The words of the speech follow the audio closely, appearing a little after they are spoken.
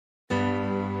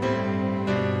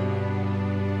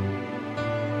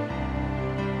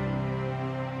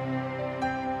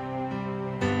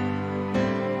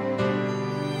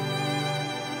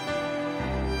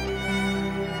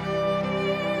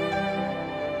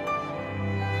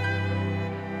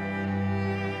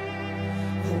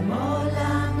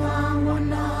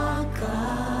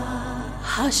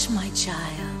Hush, my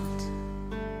child.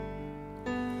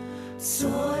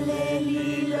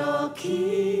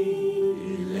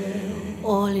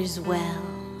 All is well.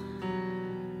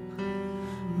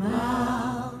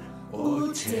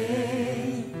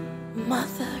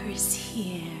 Mother is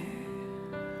here.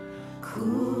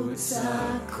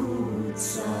 Khutsa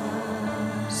Khutsa.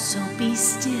 So be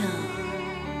still.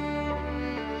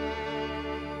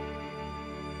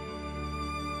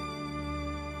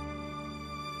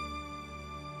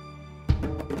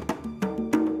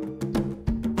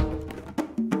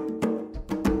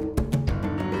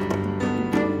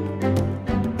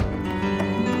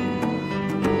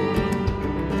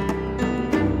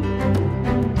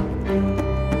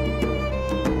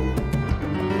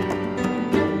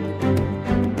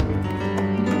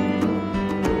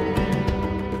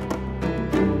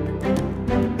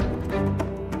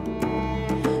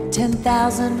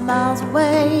 10,000 miles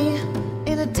away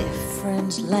in a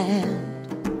different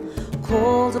land,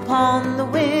 called upon the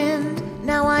wind,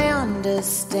 now I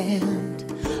understand.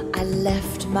 I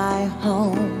left my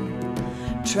home,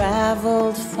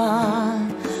 traveled far,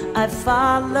 I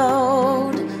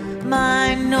followed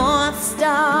my North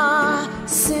Star.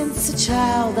 Since a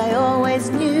child I always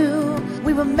knew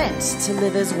we were meant to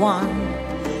live as one,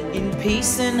 in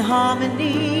peace and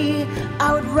harmony.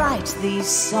 I would write these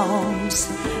songs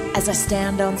as I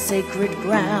stand on sacred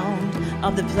ground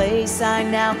of the place I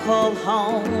now call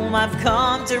home. I've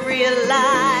come to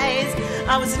realize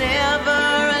I was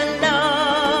never alone.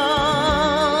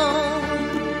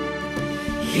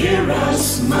 Hear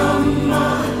us,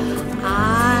 Mama.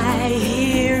 I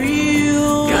hear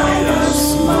you. Guide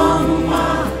us,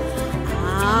 Mama.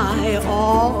 I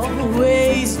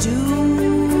always do.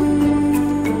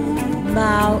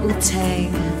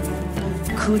 Mauteng,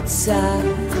 Khutsa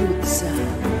Khutsa.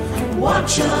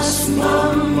 Watch us,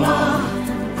 Mama.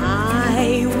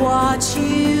 I watch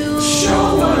you.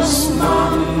 Show us,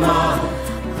 Mama.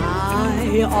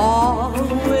 I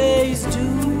always do.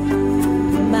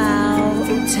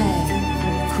 Mauteng,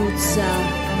 Khutsa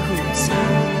Khutsa.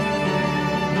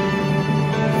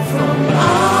 From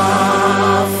Africa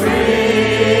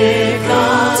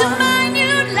to my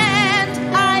new land,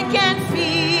 I can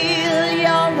feel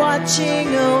you're watching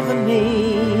over me.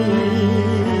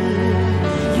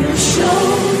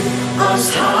 showed us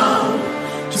how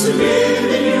to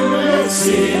live in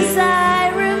unity. As I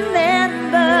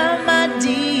remember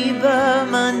Madiba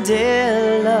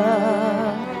Mandela,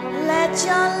 let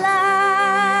your light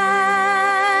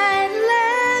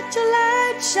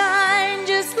shine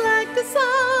just like the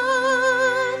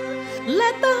sun.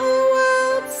 Let the whole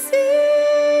world see.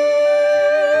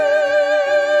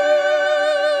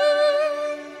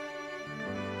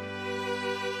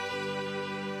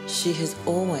 She has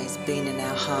always been in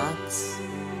our hearts.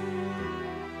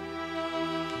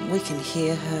 We can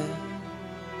hear her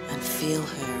and feel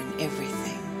her in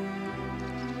everything.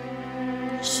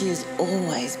 She has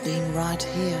always been right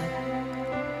here,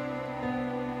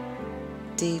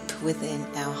 deep within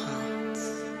our hearts.